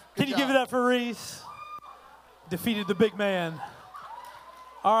you give it up for Reese? Defeated the big man.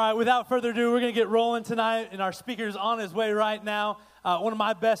 All right, without further ado, we're going to get rolling tonight, and our speaker's on his way right now. One of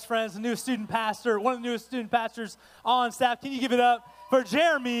my best friends, one of the newest student pastors on staff. Can you give it up for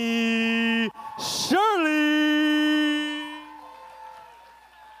Jeremy Shirley?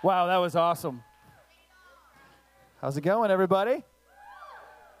 Wow, that was awesome. How's it going, everybody?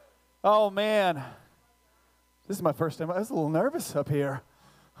 Oh, man. This is my first time. I was a little nervous up here.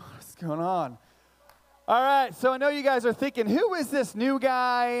 What's going on? All right, so I know you guys are thinking, who is this new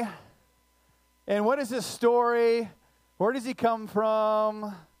guy? And what is his story? Where does he come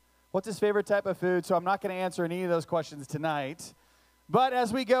from? What's his favorite type of food? So I'm not going to answer any of those questions tonight. But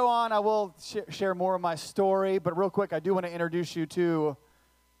as we go on, I will share more of my story. But real quick, I do want to introduce you to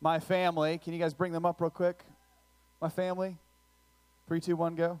my family. Can you guys bring them up real quick? My family. 3, 2,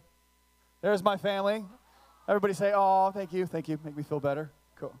 1, go. There's my family. Everybody say, oh, thank you. Thank you. Make me feel better.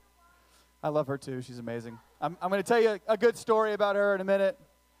 Cool. I love her, too. She's amazing. I'm going to tell you a good story about her in a minute.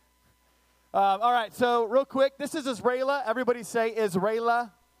 All right, so real quick, this is Israela. Everybody say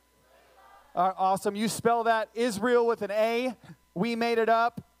Israela. Awesome. You spell that Israel with an A. We made it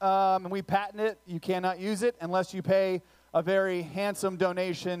up, and we patented it. You cannot use it unless you pay a very handsome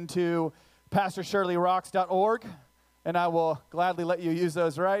donation to PastorShirleyRocks.org, and I will gladly let you use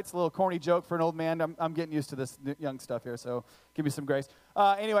those rights. A little corny joke for an old man. I'm getting used to this young stuff here, so give me some grace.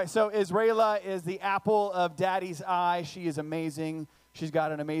 Anyway, so Israela is the apple of Daddy's eye. She is amazing. She's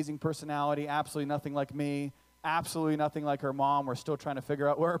got an amazing personality, absolutely nothing like me, absolutely nothing like her mom. We're still trying to figure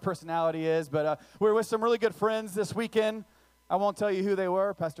out where her personality is, but we're with some really good friends this weekend. I won't tell you who they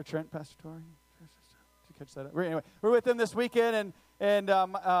were. Pastor Trent, Pastor Tori. Did you catch that? Anyway, we're with them this weekend, and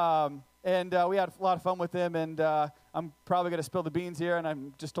we had a lot of fun with them, and I'm probably going to spill the beans here, and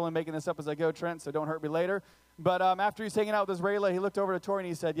I'm just only making this up as I go, Trent, so don't hurt me later. But after he's hanging out with Israela, he looked over to Tori, and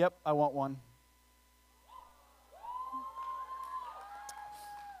he said, yep, I want one.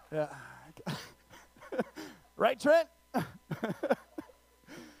 Yeah. Right, Trent?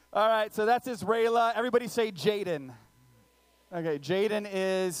 All right, so that's Israela. Everybody say Jaden. Okay, Jaden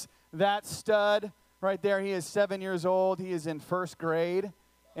is that stud right there. He is 7 years old. He is in first grade,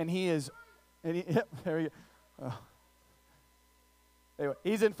 and yep, there you go. Oh. Anyway,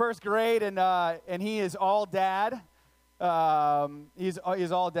 he's in first grade, and he is all dad. He's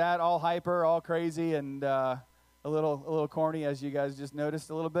all dad, all hyper, all crazy, and a little corny, as you guys just noticed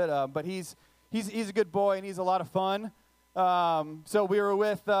a little bit. But he's a good boy, and he's a lot of fun. So we were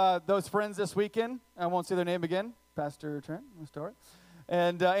with those friends this weekend. I won't say their name again. Pastor Trent, story.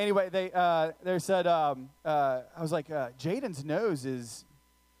 And anyway, they said, I was like, Jaden's nose is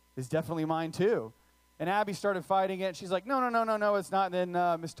definitely mine too. And Abby started fighting it. She's like, no, it's not. And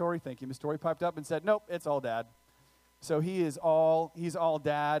then Miss Tori, thank you. Miss Tori piped up and said, nope, it's all dad. So he's all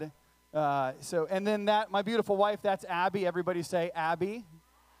dad. And then my beautiful wife, that's Abby. Everybody say Abby.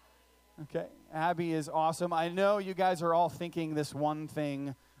 Okay, Abby is awesome. I know you guys are all thinking this one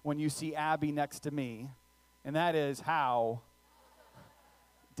thing when you see Abby next to me, and that is, how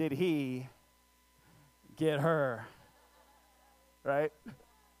did he get her? Right?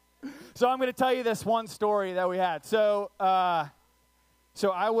 So I'm going to tell you this one story that we had. So I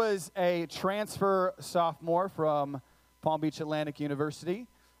was a transfer sophomore from Palm Beach Atlantic University,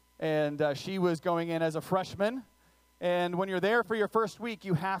 and she was going in as a freshman. And when you're there for your first week,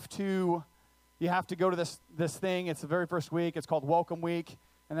 you have to go to this thing. It's the very first week. It's called Welcome Week,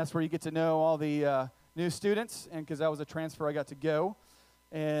 and that's where you get to know all the new students. And because I was a transfer, I got to go.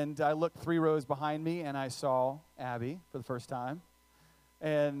 And I looked 3 rows behind me, and I saw Abby for the first time.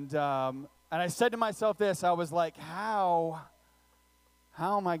 And I said to myself this. I was like, how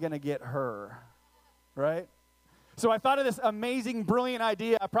am I going to get her, right? So I thought of this amazing, brilliant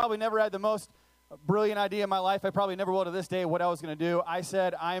idea. I probably never had the most brilliant idea in my life. I probably never will to this day what I was going to do. I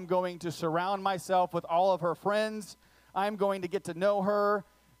said, I am going to surround myself with all of her friends. I'm going to get to know her,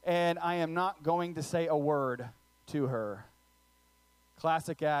 and I am not going to say a word to her.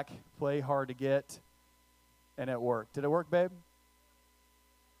 Classic act, play hard to get, and it worked. Did it work, babe?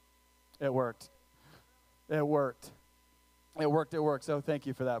 It worked. It worked. It worked. So thank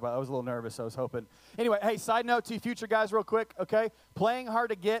you for that. But I was a little nervous. I was hoping. Anyway, hey, side note to you future guys real quick, okay? Playing hard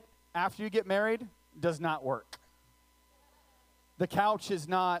to get after you get married does not work. The couch is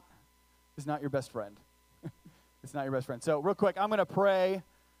not your best friend. It's not your best friend. So real quick, I'm going to pray,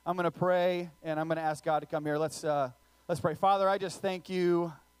 and I'm going to ask God to come here. Let's pray. Father, I just thank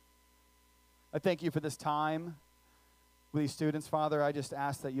you. I thank you for this time with these students. Father, I just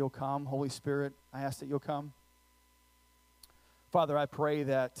ask that you'll come. Holy Spirit, I ask that you'll come. Father, I pray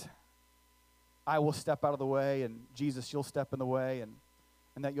that I will step out of the way, and Jesus, you'll step in the way,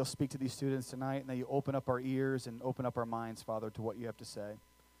 and that you'll speak to these students tonight, and that you open up our ears and open up our minds, Father, to what you have to say.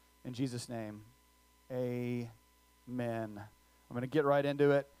 In Jesus' name, amen. I'm going to get right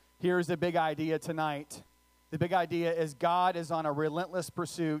into it. Here's the big idea tonight. The big idea is God is on a relentless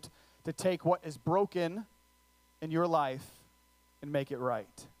pursuit to take what is broken in your life and make it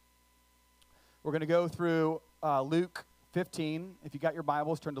right. We're going to go through Luke 15. If you got your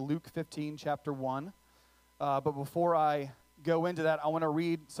Bibles, turn to Luke 15, chapter 1. But before I go into that, I want to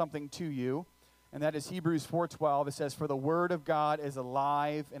read something to you, and that is Hebrews 4:12. It says, "For the word of God is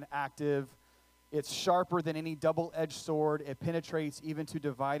alive and active. It's sharper than any double-edged sword. It penetrates even to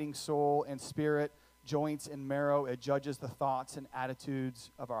dividing soul and spirit, joints and marrow. It judges the thoughts and attitudes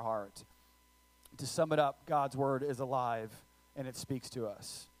of our heart." To sum it up, God's word is alive, and it speaks to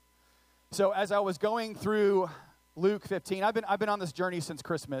us. So as I was going through Luke 15, I've been on this journey since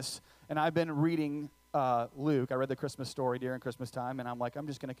Christmas, and I've been reading Luke. I read the Christmas story during Christmas time, and I'm like, I'm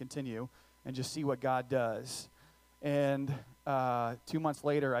just going to continue and just see what God does. And 2 months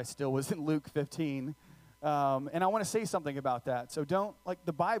later, I still was in Luke 15, and I want to say something about that. So don't, like,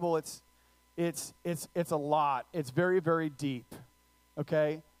 the Bible, it's a lot. It's very, very deep,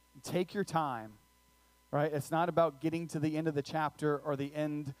 okay? Take your time, right? It's not about getting to the end of the chapter or the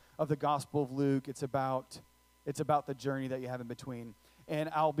end of the Gospel of Luke. It's about the journey that you have in between. And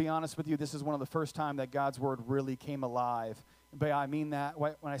I'll be honest with you, this is one of the first time that God's word really came alive. But I mean that,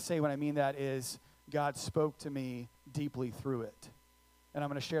 when I mean that is God spoke to me deeply through it. And I'm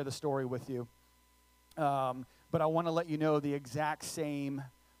going to share the story with you. But I want to let you know the exact same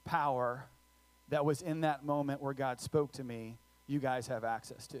power that was in that moment where God spoke to me, you guys have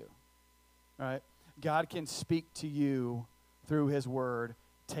access to. All right? God can speak to you through his word.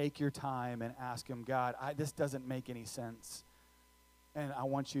 Take your time and ask him, God, this doesn't make any sense. And I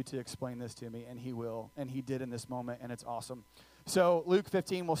want you to explain this to me, and he will. And he did in this moment, and it's awesome. So Luke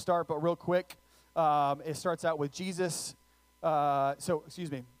 15 will start, but real quick, it starts out with Jesus. Start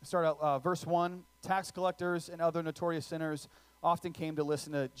out verse 1. Tax collectors and other notorious sinners often came to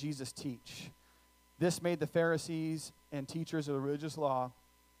listen to Jesus teach. This made the Pharisees and teachers of the religious law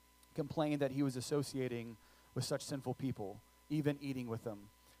complain that he was associating with such sinful people, even eating with them.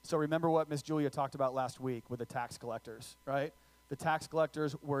 So remember what Miss Julia talked about last week with the tax collectors, right? The tax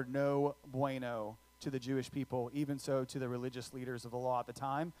collectors were no bueno to the Jewish people, even so to the religious leaders of the law at the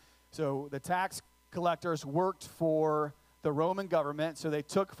time. So the tax collectors worked for the Roman government, so they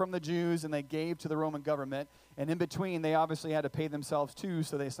took from the Jews and they gave to the Roman government. And in between, they obviously had to pay themselves too,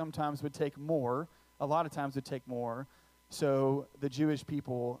 so they sometimes would take more, a lot of times would take more. So the Jewish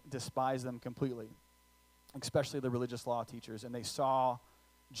people despised them completely, especially the religious law teachers. And they saw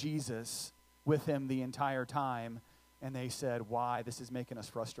Jesus with him the entire time, and they said, why? This is making us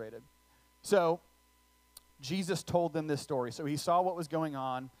frustrated. So Jesus told them this story. So he saw what was going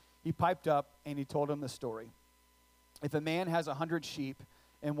on. He piped up, and he told them this story. If a man has 100 sheep,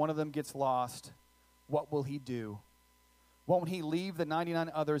 and one of them gets lost, what will he do? Won't he leave the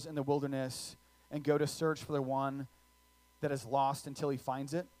 99 others in the wilderness and go to search for the one that is lost until he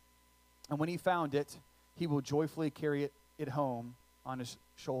finds it? And when he found it, he will joyfully carry it home on his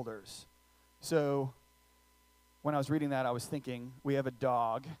shoulders. So when I was reading that, I was thinking, we have a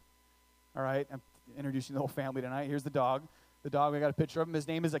dog, all right? I'm introducing the whole family tonight. Here's the dog. The dog, I got a picture of him. His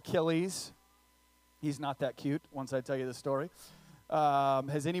name is Achilles. He's not that cute, once I tell you the story.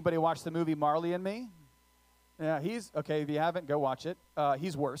 Has anybody watched the movie Marley and Me? Yeah, okay, if you haven't, go watch it.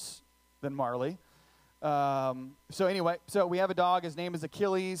 He's worse than Marley. So anyway, so we have a dog. His name is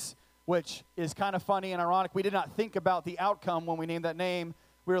Achilles, which is kind of funny and ironic. We did not think about the outcome when we named that name.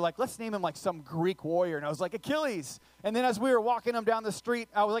 We were like, let's name him like some Greek warrior. And I was like, Achilles. And then as we were walking him down the street,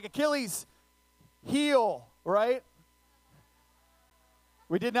 I was like, Achilles, heel, right?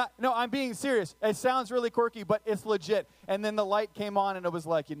 We did not, no, I'm being serious. It sounds really quirky, but it's legit. And then the light came on, and it was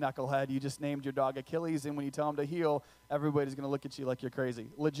like, you knucklehead, you just named your dog Achilles, and when you tell him to heel, everybody's going to look at you like you're crazy.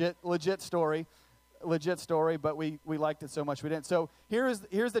 Legit story, but we liked it so much we didn't. So here's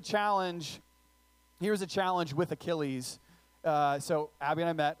the challenge. Here's a challenge with Achilles. So Abby and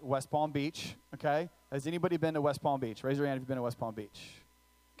I met West Palm Beach, okay? Has anybody been to West Palm Beach? Raise your hand if you've been to West Palm Beach,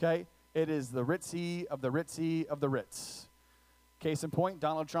 okay? It is the ritzy of the ritzy of the Ritz. Case in point,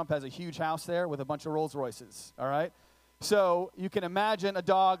 Donald Trump has a huge house there with a bunch of Rolls Royces, all right? So you can imagine a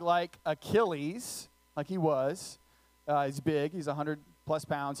dog like Achilles, like he was. He's big. He's 100-plus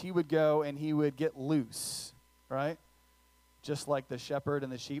pounds. He would go and he would get loose, right? Just like the shepherd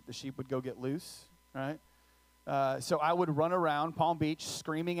and the sheep would go get loose, right? So I would run around Palm Beach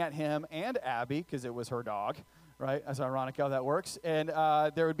screaming at him and Abby, because it was her dog, right? That's ironic how that works. And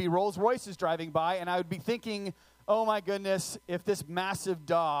there would be Rolls Royces driving by, and I would be thinking oh my goodness, if this massive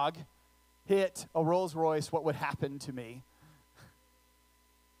dog hit a Rolls Royce, what would happen to me?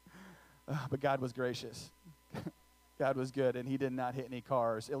 But God was gracious. God was good, and he did not hit any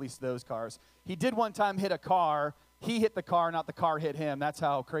cars, at least those cars. He did one time hit a car. He hit the car, not the car hit him. That's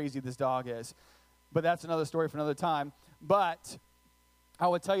how crazy this dog is. But that's another story for another time. But I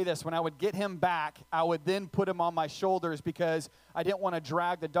would tell you this, when I would get him back, I would then put him on my shoulders because I didn't want to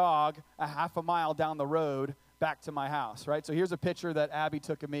drag the dog a half a mile down the road back to my house, right? So here's a picture that Abby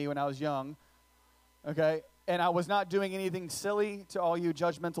took of me when I was young, okay? And I was not doing anything silly to all you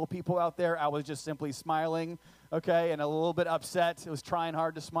judgmental people out there. I was just simply smiling, okay, and a little bit upset. I was trying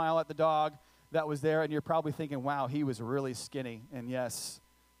hard to smile at the dog that was there, and you're probably thinking, wow, he was really skinny. And yes,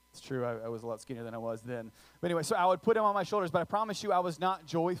 it's true, I was a lot skinnier than I was then. But anyway, so I would put him on my shoulders, but I promise you I was not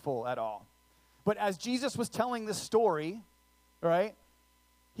joyful at all. But as Jesus was telling this story, right,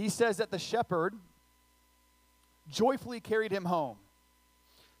 he says that the shepherd joyfully carried him home.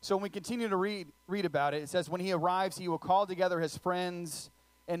 So when we continue to read about it, it says, when he arrives, he will call together his friends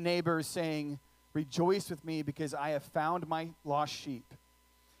and neighbors, saying, rejoice with me because I have found my lost sheep.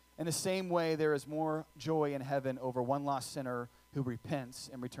 In the same way, there is more joy in heaven over one lost sinner who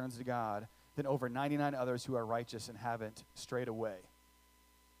repents and returns to God than over 99 others who are righteous and haven't strayed away.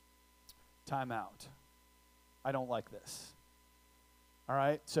 Time out. I don't like this. All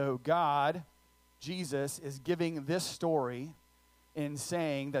right? So God, Jesus, is giving this story in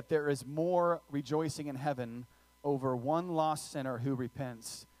saying that there is more rejoicing in heaven over one lost sinner who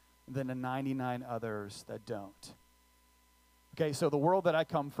repents than the 99 others that don't. Okay, so the world that I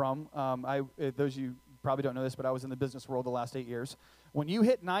come from, those of you probably don't know this, but I was in the business world the last 8 years. When you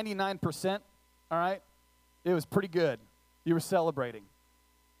hit 99%, all right, it was pretty good. You were celebrating,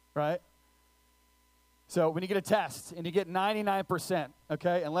 right? So when you get a test and you get 99%,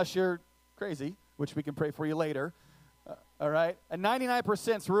 okay, unless you're crazy, which we can pray for you later, all right, and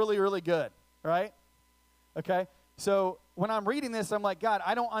 99% is really, really good, right? Okay, so when I'm reading this, I'm like, God,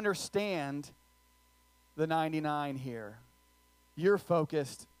 I don't understand the 99 here. You're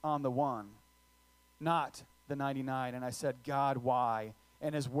focused on the one, not the 99. And I said, God, why?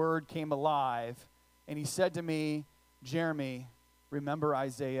 And his word came alive, and he said to me, Jeremy, remember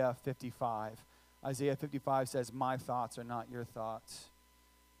Isaiah 55. Isaiah 55 says, my thoughts are not your thoughts,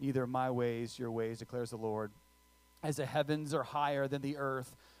 neither my ways your ways, declares the Lord. As the heavens are higher than the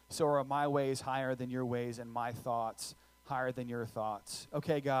earth, so are my ways higher than your ways, and my thoughts higher than your thoughts.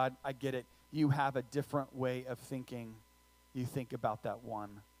 Okay, God, I get it. You have a different way of thinking. You think about that one.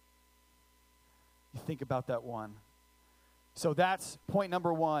 You think about that one. So that's point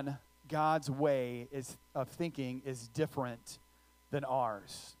number one. God's way of thinking is different than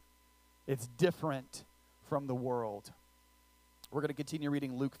ours. It's different from the world. We're going to continue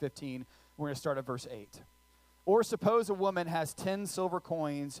reading Luke 15. We're going to start at verse 8. Or suppose a woman has 10 silver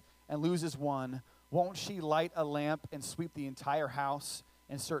coins and loses one. Won't she light a lamp and sweep the entire house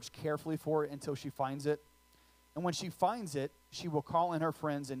and search carefully for it until she finds it? And when she finds it, she will call in her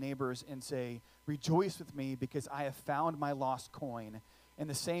friends and neighbors and say, rejoice with me because I have found my lost coin. In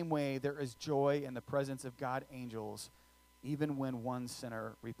the same way, there is joy in the presence of God angels, even when one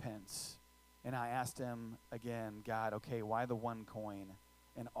sinner repents. And I asked him again, God, okay, why the one coin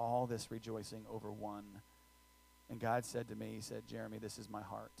and all this rejoicing over one? And God said to me, he said, Jeremy, this is my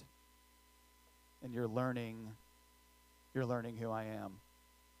heart. And you're learning who I am.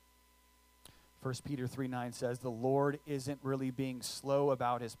 1 Peter 3:9 says, the Lord isn't really being slow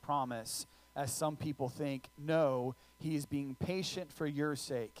about his promise, as some people think. No, he is being patient for your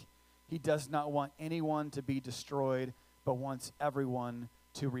sake. He does not want anyone to be destroyed, but wants everyone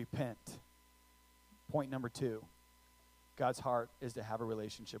to repent. Point number 2, God's heart is to have a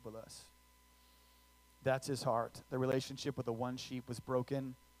relationship with us. That's his heart. The relationship with the one sheep was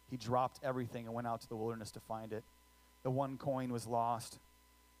broken. He dropped everything and went out to the wilderness to find it. The one coin was lost.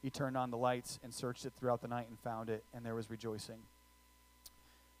 He turned on the lights and searched it throughout the night and found it, and there was rejoicing.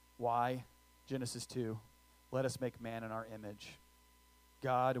 Why? Genesis 2, let us make man in our image.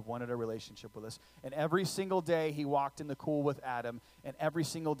 God wanted a relationship with us. And every single day he walked in the cool with Adam, and every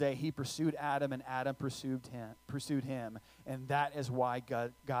single day he pursued Adam, and Adam pursued him. And that is why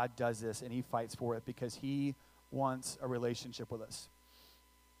God does this, and he fights for it, because he wants a relationship with us.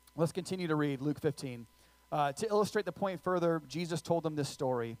 Let's continue to read Luke 15. To illustrate the point further, Jesus told them this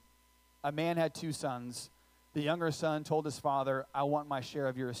story. A man had 2 sons. The younger son told his father, I want my share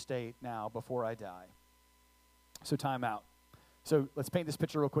of your estate now before I die. So time out. So let's paint this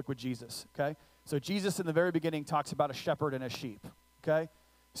picture real quick with Jesus, okay? So Jesus in the very beginning talks about a shepherd and a sheep, okay?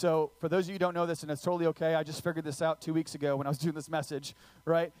 So for those of you who don't know this, and it's totally okay, I just figured this out 2 weeks ago when I was doing this message,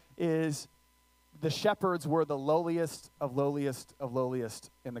 right, is the shepherds were the lowliest of lowliest of lowliest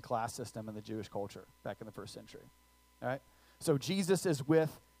in the class system in the Jewish culture back in the first century. All right? So Jesus is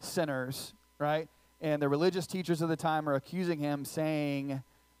with sinners, right? And the religious teachers of the time are accusing him, saying,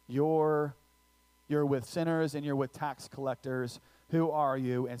 you're with sinners and you're with tax collectors. Who are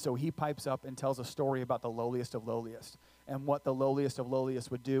you? And so he pipes up and tells a story about the lowliest of lowliest and what the lowliest of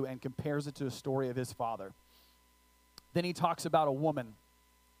lowliest would do and compares it to a story of his father. Then he talks about a woman,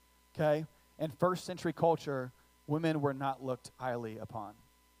 okay? In first century culture, women were not looked highly upon.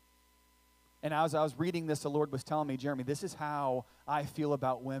 And as I was reading this, the Lord was telling me, Jeremy, this is how I feel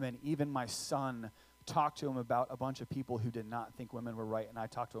about women. Even my son talked to him about a bunch of people who did not think women were right, and I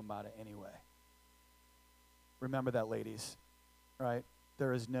talked to him about it anyway. Remember that, ladies, right?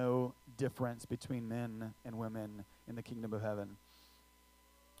 There is no difference between men and women in the kingdom of heaven.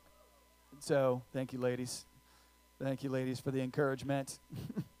 So, thank you, ladies. Thank you, ladies, for the encouragement.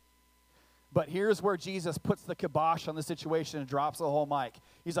 But here's where Jesus puts the kibosh on the situation and drops the whole mic.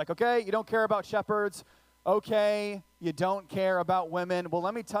 He's like, okay, you don't care about shepherds. Okay, you don't care about women. Well,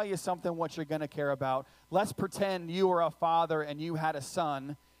 let me tell you something what you're going to care about. Let's pretend you were a father and you had a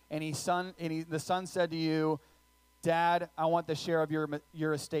son, and the son said to you, Dad, I want the share of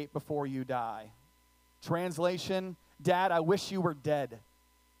your estate before you die. Translation, Dad, I wish you were dead.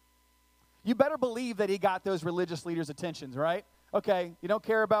 You better believe that he got those religious leaders' attentions, right? Okay, you don't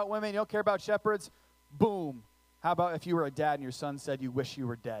care about women, you don't care about shepherds, boom. How about if you were a dad and your son said you wish you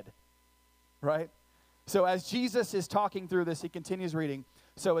were dead, right? So as Jesus is talking through this, he continues reading.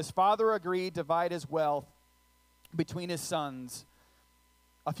 So his father agreed to divide his wealth between his sons.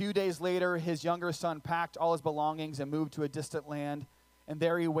 A few days later, his younger son packed all his belongings and moved to a distant land, and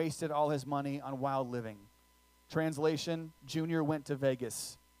there he wasted all his money on wild living. Translation, Junior went to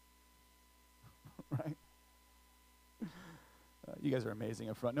Vegas, right? You guys are amazing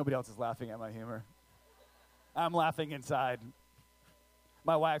up front. Nobody else is laughing at my humor. I'm laughing inside.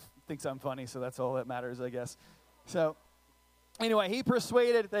 My wife thinks I'm funny, so that's all that matters, I guess. So anyway, he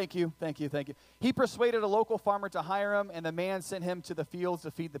persuaded, thank you. He persuaded a local farmer to hire him, and the man sent him to the fields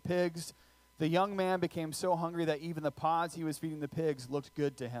to feed the pigs. The young man became so hungry that even the pods he was feeding the pigs looked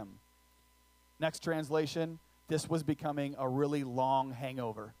good to him. Next translation, this was becoming a really long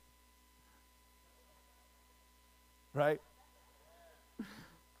hangover. Right?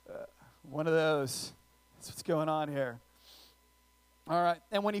 One of those. That's what's going on here. All right.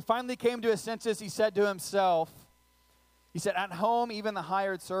 And when he finally came to his senses, he said to himself, at home, even the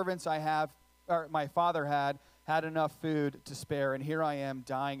hired servants my father had enough food to spare, and here I am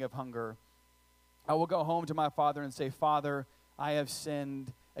dying of hunger. I will go home to my father and say, Father, I have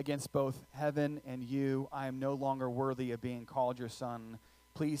sinned against both heaven and you. I am no longer worthy of being called your son.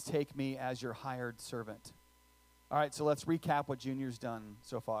 Please take me as your hired servant. All right, so let's recap what Junior's done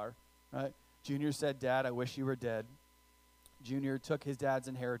so far. Right? Junior said, Dad, I wish you were dead. Junior took his dad's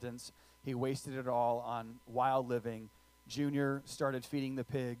inheritance. He wasted it all on wild living. Junior started feeding the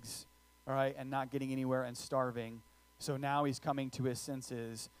pigs, all right, and not getting anywhere and starving. So now he's coming to his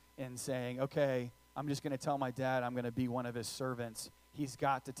senses and saying, okay, I'm just going to tell my dad I'm going to be one of his servants. He's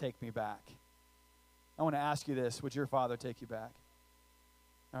got to take me back. I want to ask you this. Would your father take you back?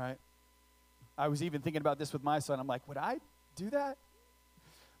 All right. I was even thinking about this with my son. I'm like, would I do that?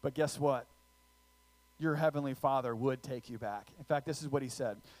 But guess what? Your heavenly Father would take you back. In fact, this is what he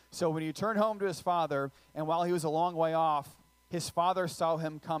said. So when he returned home to his father, and while he was a long way off, his father saw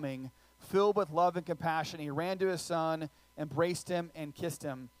him coming. Filled with love and compassion, he ran to his son, embraced him, and kissed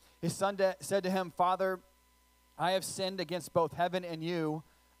him. His son said to him, Father, I have sinned against both heaven and you.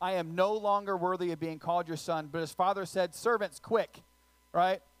 I am no longer worthy of being called your son. But his father said, servants, quick,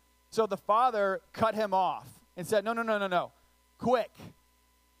 right? So the father cut him off and said, no, quick,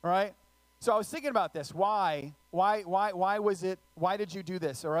 right? So I was thinking about this. Why was it, why did you do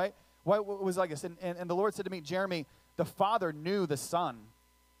this, all right? Why was it like this? And the Lord said to me, Jeremy, the father knew the son.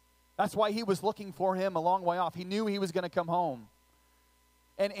 That's why he was looking for him a long way off. He knew he was going to come home.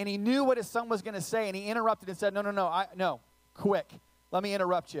 And he knew what his son was going to say, and he interrupted and said, no, quick, let me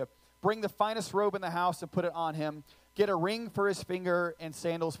interrupt you. Bring the finest robe in the house and put it on him. Get a ring for his finger and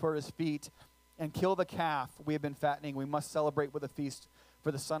sandals for his feet, and kill the calf we have been fattening. We must celebrate with a feast,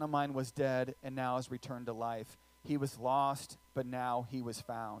 for the son of mine was dead and now has returned to life. He was lost, but now he was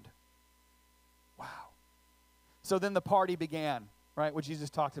found. Wow. So then the party began, right? What Jesus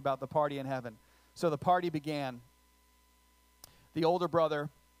talked about, the party in heaven. So the party began. The older brother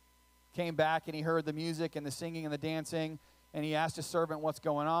came back and he heard the music and the singing and the dancing, and he asked his servant, what's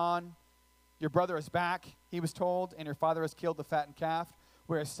going on? Your brother is back, he was told, and your father has killed the fattened calf.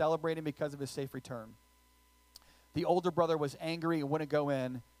 We are celebrating because of his safe return. The older brother was angry and wouldn't go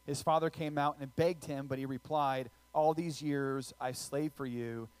in, His father came out and begged him, but he replied, all these years I've slaved for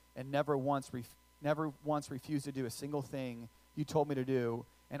you and never once refused to do a single thing you told me to do,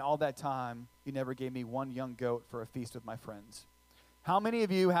 and all that time you never gave me one young goat for a feast with my friends. How many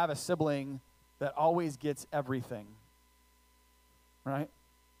of you have a sibling that always gets everything? Right?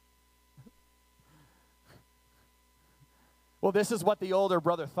 Well, this is what the older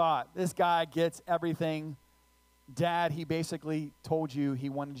brother thought. This guy gets everything. Dad, he basically told you he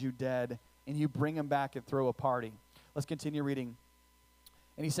wanted you dead, and you bring him back and throw a party. Let's continue reading.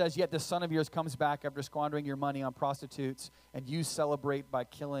 And he says, yet this son of yours comes back after squandering your money on prostitutes, and you celebrate by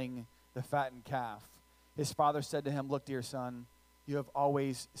killing the fattened calf. His father said to him, look, dear son, you have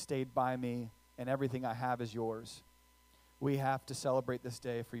always stayed by me, and everything I have is yours. We have to celebrate this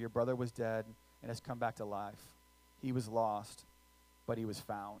day, for your brother was dead and has come back to life. He was lost, but he was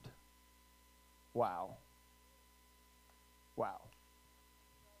found. Wow. Wow.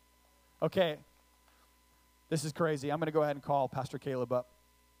 Okay, this is crazy. I'm going to go ahead and call Pastor Caleb up.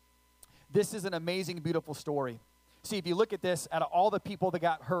 This is an amazing, beautiful story. See, if you look at this, out of all the people that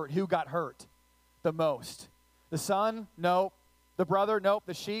got hurt, who got hurt the most? The son? Nope. The brother? Nope.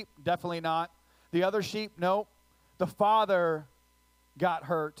 The sheep? Definitely not. The other sheep? Nope. The father got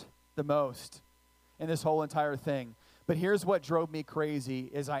hurt the most in this whole entire thing. But here's what drove me crazy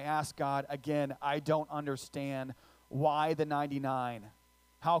is I asked God, again, I don't understand why the 99?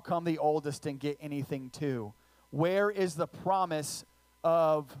 How come the oldest didn't get anything too? Where is the promise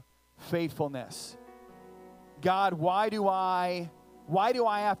of faithfulness? God, why do I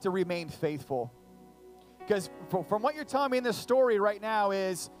have to remain faithful? Because from what you're telling me in this story right now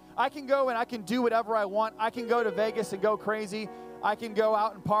is I can go and I can do whatever I want. I can go to Vegas and go crazy. I can go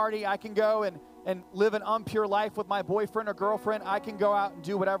out and party. I can go and live an impure life with my boyfriend or girlfriend. I can go out and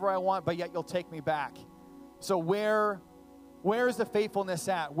do whatever I want, but yet you'll take me back. So where is the faithfulness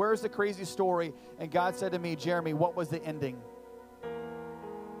at? Where's the crazy story? And God said to me, Jeremy, what was the ending?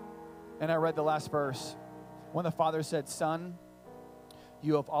 And I read the last verse. When the father said, son,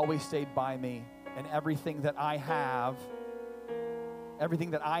 you have always stayed by me, and everything that I have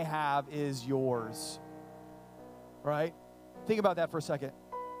is yours. Right? Think about that for a second.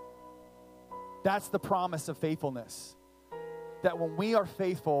 That's the promise of faithfulness. That when we are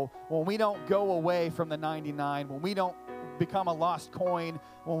faithful, when we don't go away from the 99, when we don't become a lost coin,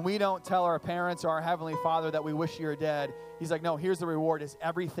 when we don't tell our parents or our Heavenly Father that we wish you were dead, He's like, no, here's the reward, is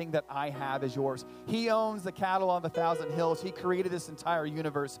everything that I have is yours. He owns the cattle on the 1,000 hills. He created this entire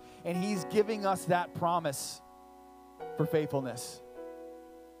universe, and He's giving us that promise for faithfulness.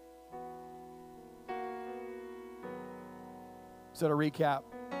 So to recap,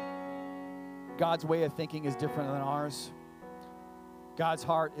 God's way of thinking is different than ours. God's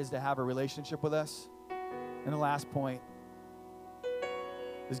heart is to have a relationship with us. And the last point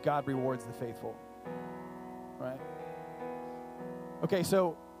is God rewards the faithful. Right? Okay,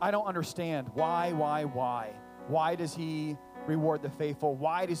 so I don't understand. Why? Why does He reward the faithful?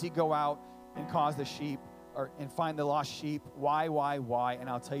 Why does He go out and cause the sheep and find the lost sheep? Why? And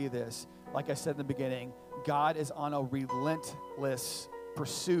I'll tell you this. Like I said in the beginning, God is on a relentless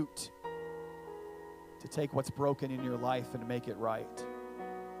pursuit to take what's broken in your life and make it right.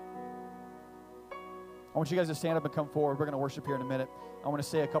 I want you guys to stand up and come forward. We're going to worship here in a minute. I want to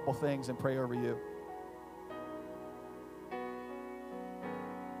say a couple things and pray over you.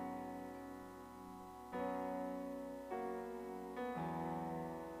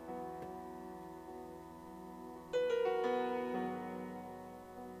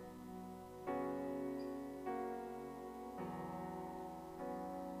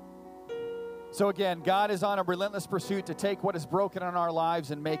 So again, God is on a relentless pursuit to take what is broken in our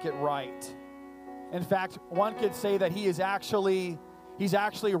lives and make it right. In fact, one could say that he's actually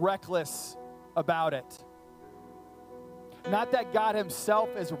reckless about it. Not that God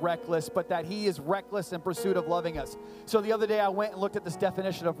Himself is reckless, but that He is reckless in pursuit of loving us. So the other day I went and looked at this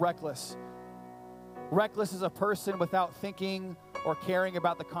definition of reckless. Reckless is a person without thinking or caring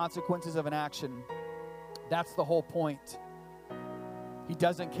about the consequences of an action. That's the whole point. He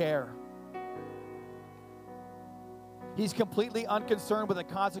doesn't care. He's completely unconcerned with the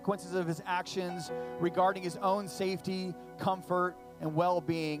consequences of his actions regarding his own safety, comfort, and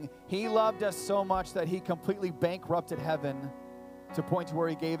well-being. He loved us so much that He completely bankrupted heaven to point to where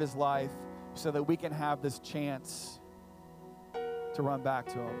He gave His life so that we can have this chance to run back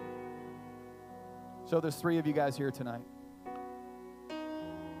to Him. So there's 3 of you guys here tonight.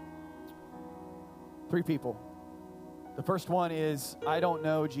 3 people. The first one is, I don't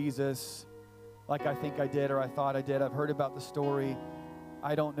know Jesus like I think I did or I thought I did. I've heard about the story.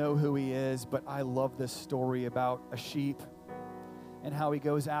 I don't know who He is, but I love this story about a sheep and how he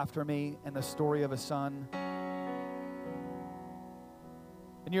goes after me and the story of a son.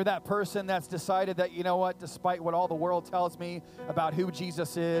 And you're that person that's decided that, you know what, despite what all the world tells me about who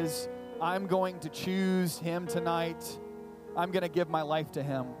Jesus is, I'm going to choose him tonight. I'm going to give my life to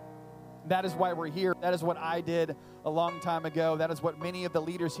him. That is why we're here. That is what I did a long time ago. That is what many of the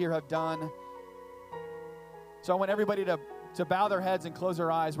leaders here have done. So I want everybody to bow their heads and close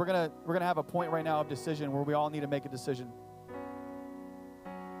their eyes. We're gonna have a point right now of decision where we all need to make a decision.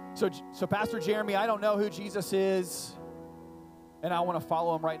 So Pastor Jeremy, I don't know who Jesus is, and I want to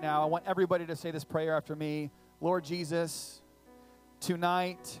follow him right now. I want everybody to say this prayer after me. Lord Jesus,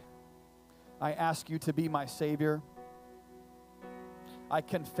 tonight I ask you to be my Savior. I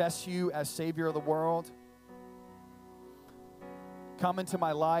confess you as Savior of the world. Come into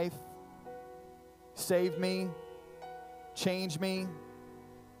my life. Save me. Change me.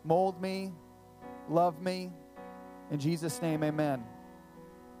 Mold me. Love me. In Jesus' name, amen.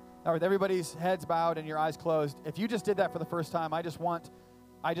 All right, with everybody's heads bowed and your eyes closed, if you just did that for the first time, I just want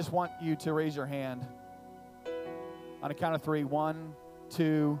you to raise your hand. On a count of 3, 1,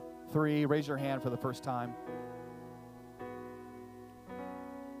 2, 3, raise your hand for the first time.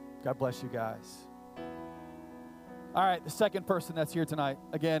 God bless you guys. All right, the second person that's here tonight.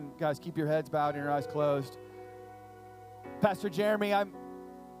 Again, guys, keep your heads bowed and your eyes closed. Pastor Jeremy,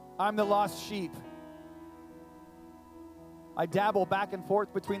 I'm the lost sheep. I dabble back and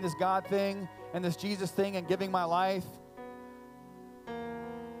forth between this God thing and this Jesus thing and giving my life.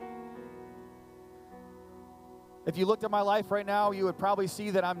 If you looked at my life right now, you would probably see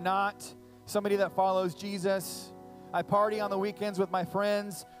that I'm not somebody that follows Jesus. I party on the weekends with my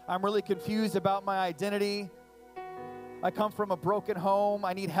friends. I'm really confused about my identity. I come from a broken home.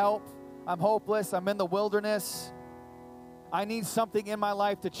 I need help. I'm hopeless. I'm in the wilderness. I need something in my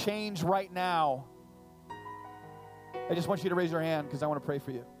life to change right now. I just want you to raise your hand because I want to pray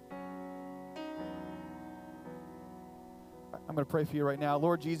for you. I'm going to pray for you right now.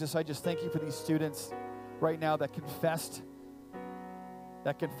 Lord Jesus, I just thank you for these students right now that confessed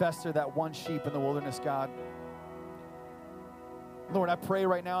they're that one sheep in the wilderness, God. Lord, I pray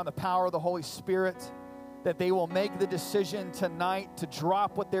right now in the power of the Holy Spirit that they will make the decision tonight to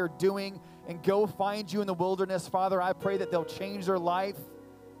drop what they're doing and go find you in the wilderness. Father, I pray that they'll change their life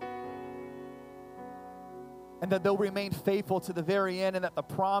and that they'll remain faithful to the very end, and that the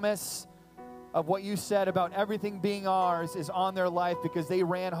promise of what you said about everything being ours is on their life because they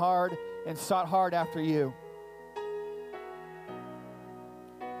ran hard and sought hard after you.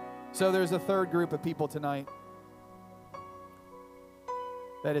 So there's a third group of people tonight.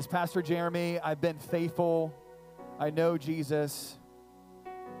 That is, Pastor Jeremy, I've been faithful. I know Jesus.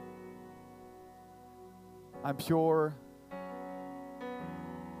 I'm pure.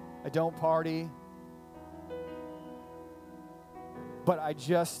 I don't party. But I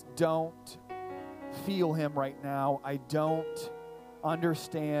just don't feel him right now. I don't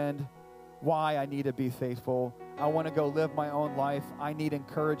understand why I need to be faithful. I want to go live my own life. I need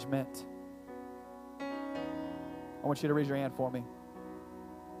encouragement. I want you to raise your hand for me.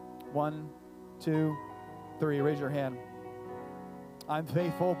 1, 2, 3. Raise your hand. I'm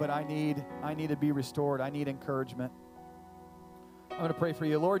faithful, but I need to be restored. I need encouragement. I'm going to pray for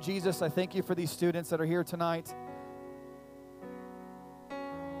you. Lord Jesus, I thank you for these students that are here tonight.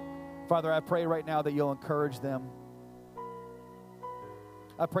 Father, I pray right now that you'll encourage them.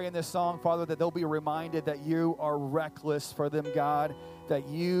 I pray in this song, Father, that they'll be reminded that you are reckless for them, God, that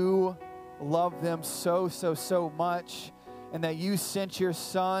you love them so, so, so much, and that you sent your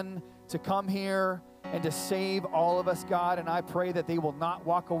Son to come here and to save all of us, God. And I pray that they will not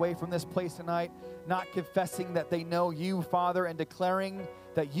walk away from this place tonight, not confessing that they know you, Father, and declaring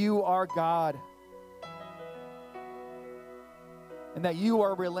that you are God. And that you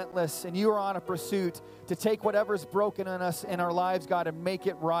are relentless and you are on a pursuit to take whatever's broken in us in our lives, God, and make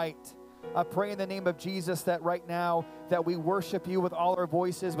it right. I pray in the name of Jesus that right now that we worship you with all our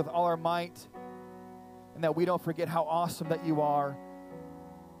voices, with all our might, and that we don't forget how awesome that you are.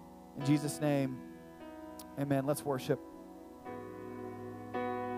 In Jesus' name, amen. Let's worship.